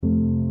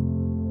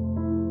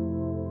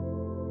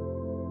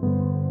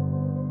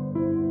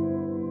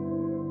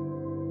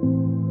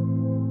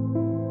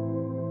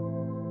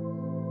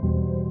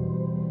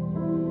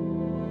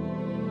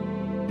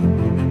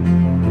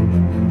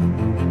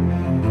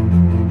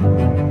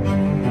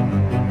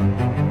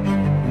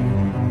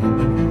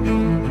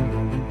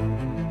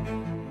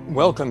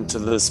Welcome to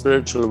the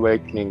Spiritual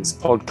Awakenings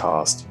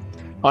podcast.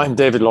 I'm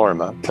David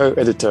Lorimer,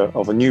 co-editor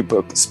of a new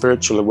book,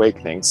 Spiritual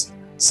Awakenings,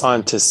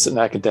 Scientists and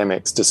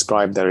Academics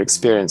Describe Their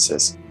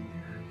Experiences.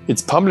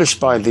 It's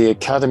published by the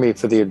Academy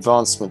for the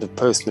Advancement of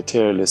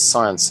Post-Materialist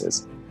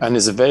Sciences and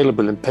is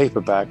available in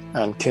paperback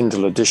and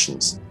Kindle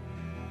editions.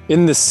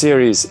 In this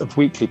series of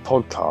weekly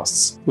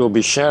podcasts, we'll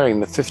be sharing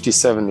the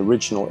 57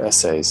 original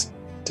essays,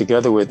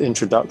 together with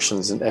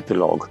introductions and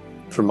epilogue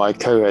from my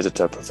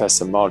co-editor,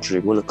 Professor Marjorie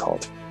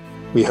Willicott.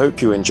 We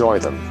hope you enjoy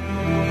them.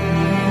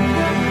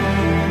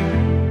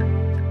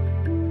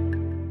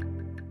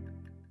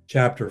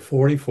 Chapter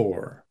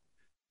 44,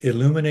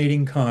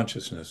 Illuminating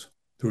Consciousness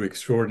Through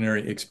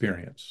Extraordinary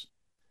Experience.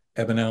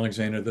 Eben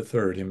Alexander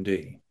III,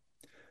 MD.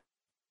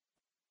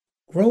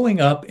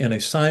 Growing up in a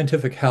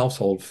scientific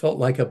household felt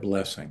like a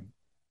blessing.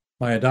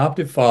 My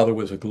adoptive father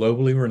was a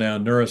globally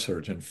renowned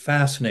neurosurgeon,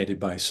 fascinated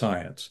by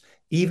science,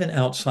 even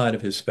outside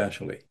of his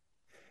specialty.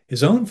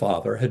 His own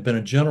father had been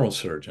a general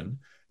surgeon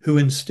who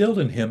instilled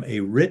in him a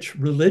rich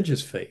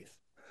religious faith,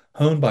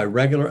 honed by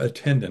regular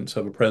attendance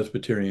of a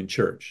Presbyterian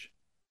church.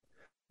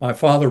 My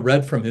father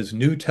read from his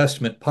New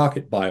Testament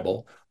pocket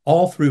Bible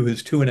all through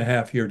his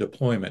 2.5-year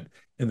deployment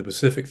in the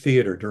Pacific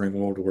Theater during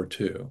World War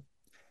II,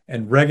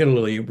 and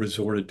regularly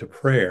resorted to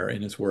prayer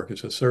in his work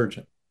as a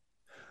surgeon.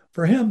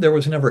 For him, there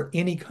was never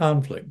any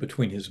conflict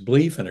between his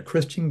belief in a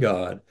Christian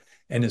God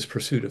and his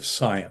pursuit of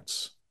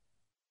science.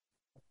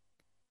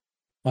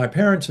 My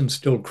parents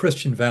instilled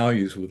Christian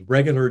values with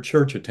regular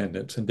church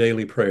attendance and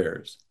daily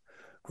prayers.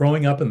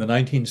 Growing up in the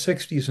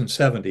 1960s and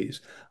 70s,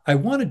 I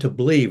wanted to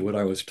believe what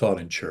I was taught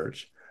in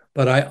church,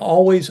 but I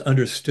always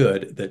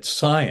understood that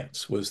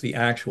science was the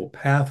actual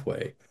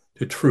pathway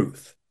to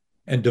truth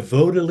and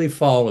devotedly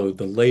followed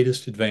the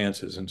latest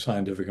advances in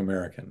Scientific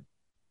American.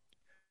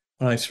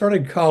 When I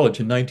started college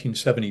in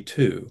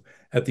 1972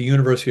 at the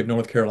University of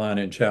North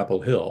Carolina in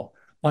Chapel Hill,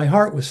 my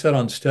heart was set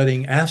on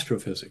studying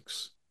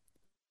astrophysics.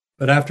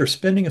 But after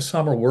spending a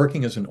summer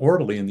working as an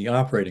orderly in the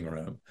operating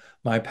room,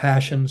 my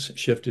passions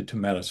shifted to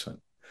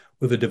medicine,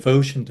 with a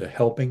devotion to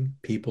helping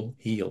people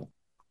heal.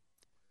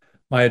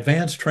 My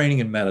advanced training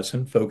in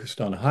medicine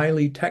focused on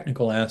highly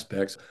technical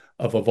aspects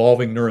of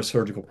evolving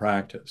neurosurgical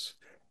practice,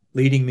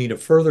 leading me to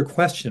further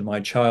question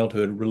my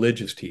childhood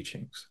religious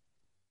teachings.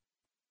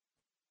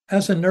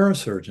 As a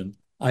neurosurgeon,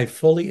 I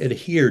fully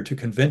adhered to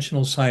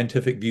conventional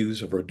scientific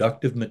views of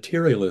reductive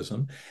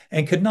materialism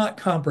and could not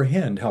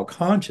comprehend how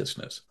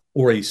consciousness,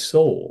 or a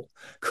soul,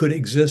 could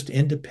exist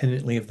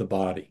independently of the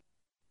body.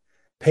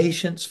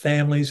 Patients,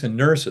 families, and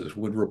nurses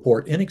would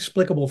report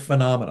inexplicable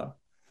phenomena,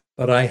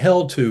 but I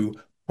held to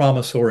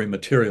promissory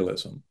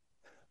materialism,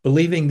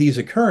 believing these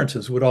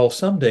occurrences would all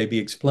someday be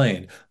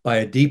explained by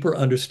a deeper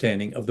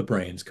understanding of the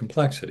brain's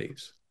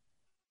complexities.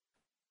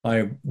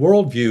 My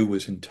worldview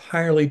was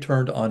entirely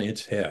turned on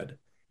its head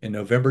in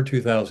November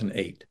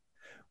 2008,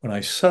 when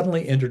I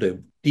suddenly entered a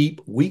deep,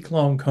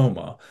 week-long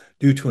coma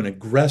due to an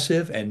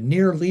aggressive and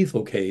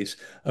near-lethal case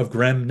of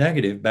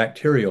gram-negative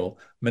bacterial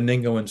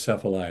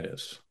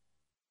meningoencephalitis.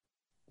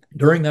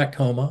 During that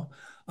coma,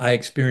 I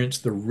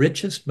experienced the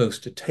richest,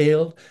 most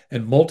detailed,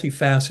 and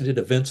multifaceted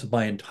events of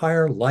my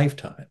entire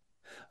lifetime,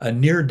 a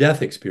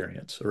near-death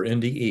experience, or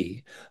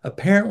NDE,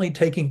 apparently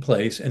taking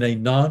place in a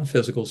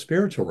non-physical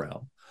spiritual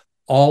realm,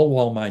 all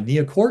while my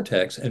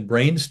neocortex and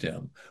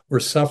brainstem were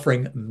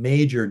suffering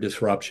major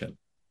disruption.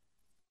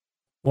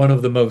 One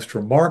of the most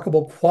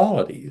remarkable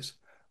qualities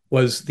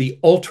was the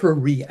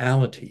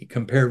ultra-reality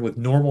compared with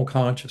normal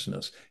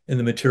consciousness in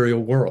the material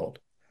world.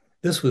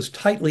 This was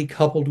tightly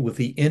coupled with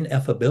the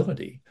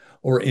ineffability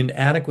or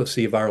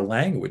inadequacy of our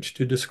language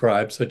to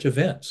describe such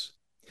events.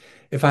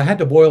 If I had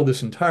to boil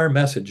this entire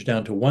message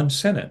down to one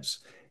sentence,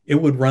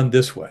 it would run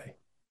this way: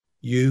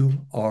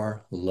 you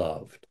are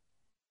loved.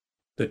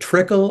 The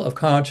trickle of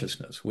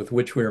consciousness with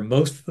which we are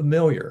most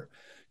familiar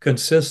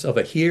consists of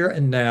a here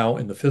and now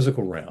in the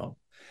physical realm,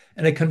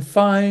 and a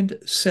confined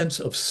sense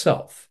of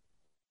self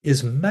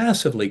is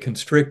massively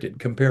constricted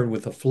compared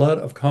with the flood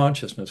of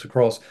consciousness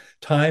across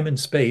time and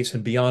space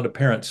and beyond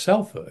apparent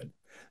selfhood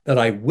that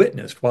I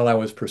witnessed while I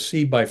was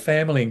perceived by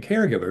family and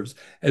caregivers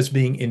as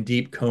being in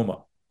deep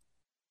coma.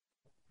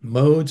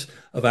 Modes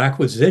of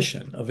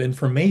acquisition of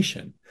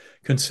information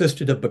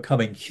consisted of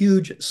becoming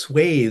huge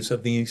swathes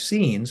of these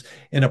scenes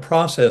in a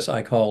process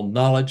I call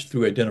knowledge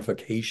through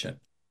identification.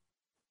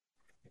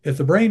 If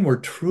the brain were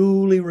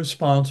truly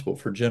responsible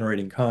for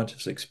generating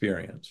conscious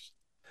experience,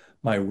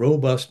 my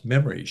robust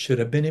memory should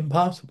have been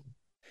impossible,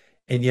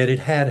 and yet it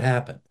had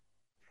happened.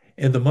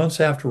 In the months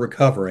after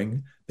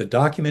recovering, the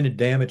documented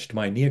damage to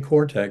my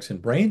neocortex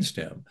and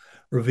brainstem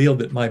revealed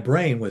that my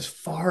brain was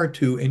far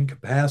too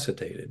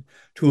incapacitated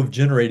to have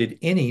generated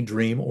any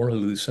dream or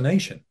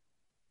hallucination.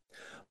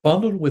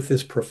 Bundled with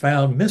this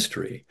profound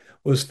mystery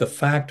was the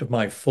fact of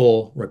my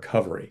full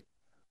recovery,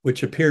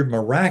 which appeared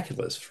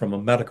miraculous from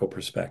a medical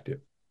perspective.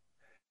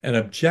 An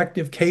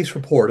objective case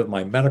report of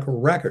my medical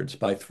records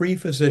by 3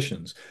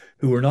 physicians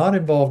who were not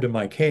involved in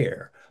my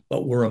care,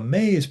 but were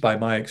amazed by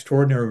my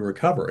extraordinary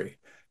recovery,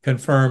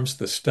 confirms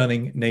the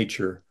stunning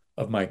nature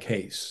of my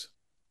case.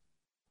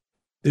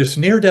 This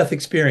near-death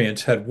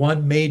experience had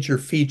one major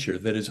feature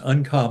that is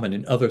uncommon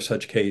in other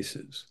such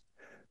cases.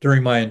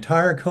 During my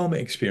entire coma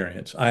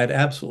experience, I had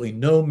absolutely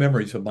no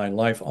memories of my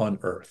life on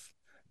Earth,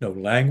 no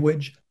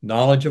language,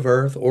 knowledge of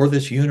Earth, or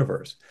this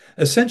universe.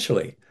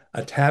 Essentially,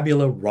 a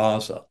tabula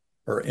rasa,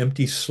 or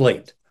empty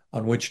slate,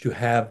 on which to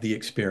have the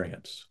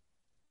experience.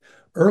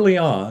 Early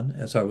on,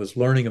 as I was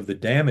learning of the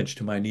damage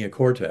to my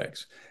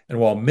neocortex, and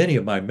while many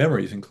of my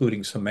memories,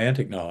 including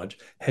semantic knowledge,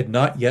 had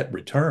not yet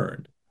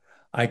returned,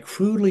 I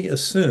crudely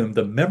assumed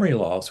the memory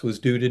loss was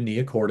due to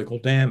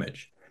neocortical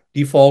damage,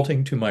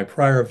 defaulting to my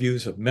prior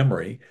views of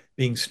memory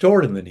being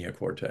stored in the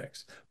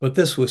neocortex. But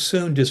this was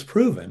soon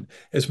disproven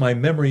as my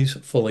memories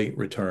fully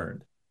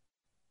returned.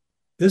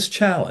 This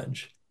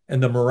challenge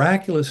and the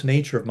miraculous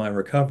nature of my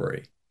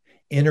recovery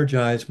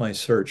energized my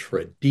search for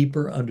a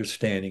deeper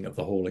understanding of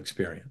the whole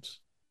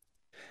experience.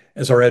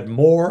 As I read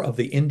more of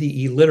the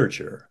NDE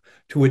literature,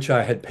 to which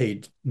I had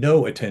paid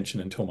no attention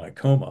until my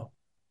coma,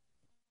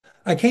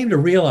 I came to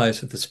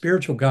realize that the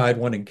spiritual guide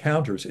one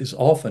encounters is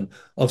often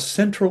of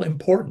central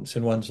importance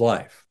in one's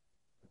life.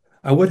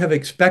 I would have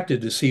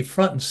expected to see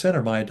front and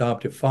center my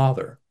adoptive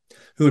father,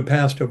 who had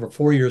passed over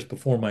 4 years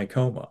before my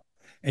coma,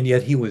 and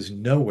yet he was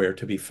nowhere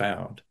to be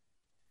found.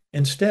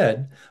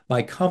 Instead,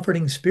 my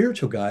comforting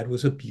spiritual guide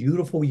was a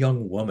beautiful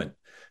young woman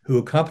who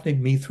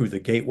accompanied me through the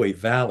Gateway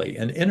Valley,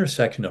 an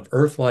intersection of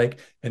earth-like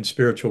and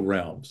spiritual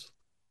realms.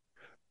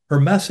 Her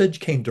message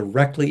came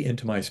directly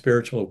into my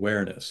spiritual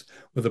awareness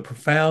with a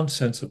profound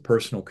sense of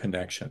personal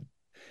connection.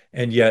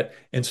 And yet,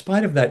 in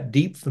spite of that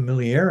deep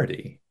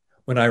familiarity,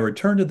 when I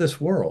returned to this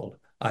world,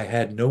 I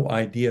had no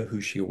idea who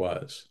she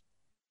was.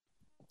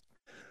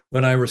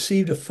 When I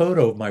received a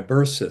photo of my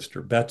birth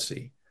sister,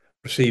 Betsy,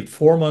 received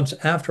 4 months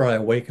after I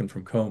awakened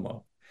from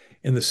coma,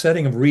 in the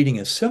setting of reading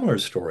a similar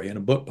story in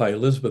a book by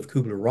Elizabeth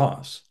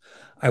Kubler-Ross,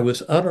 I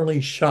was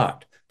utterly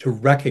shocked to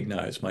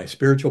recognize my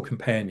spiritual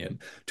companion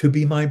to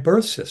be my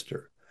birth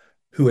sister,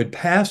 who had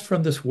passed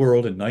from this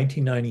world in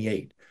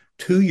 1998,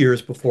 2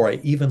 years before I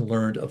even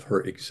learned of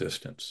her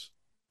existence.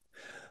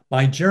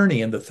 My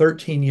journey in the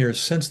 13 years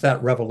since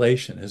that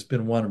revelation has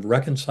been one of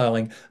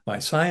reconciling my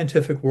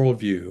scientific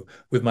worldview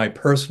with my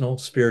personal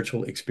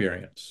spiritual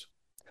experience.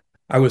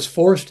 I was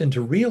forced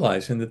into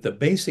realizing that the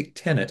basic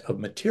tenet of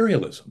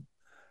materialism,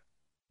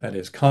 that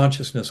is,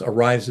 consciousness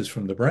arises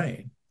from the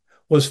brain,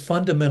 was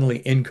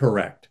fundamentally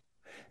incorrect.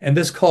 And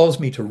this caused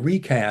me to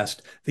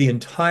recast the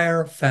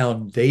entire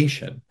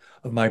foundation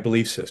of my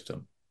belief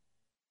system.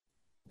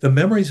 The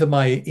memories of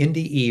my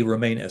NDE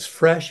remain as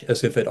fresh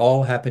as if it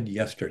all happened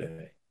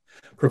yesterday,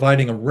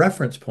 providing a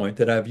reference point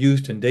that I've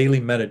used in daily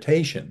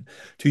meditation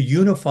to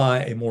unify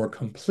a more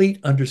complete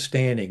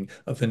understanding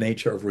of the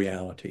nature of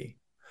reality,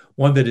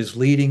 one that is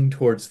leading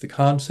towards the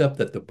concept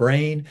that the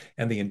brain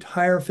and the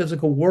entire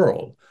physical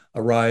world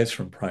arise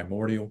from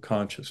primordial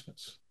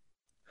consciousness.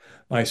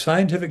 My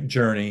scientific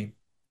journey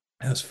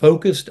has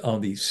focused on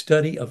the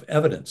study of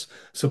evidence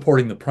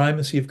supporting the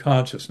primacy of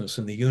consciousness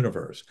in the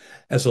universe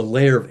as a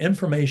layer of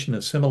information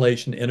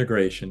assimilation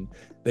integration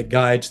that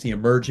guides the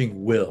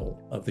emerging will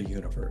of the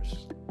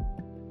universe.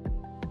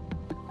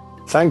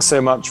 Thanks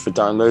so much for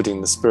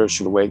downloading the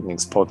Spiritual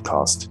Awakenings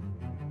podcast.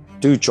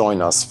 Do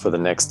join us for the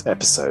next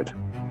episode.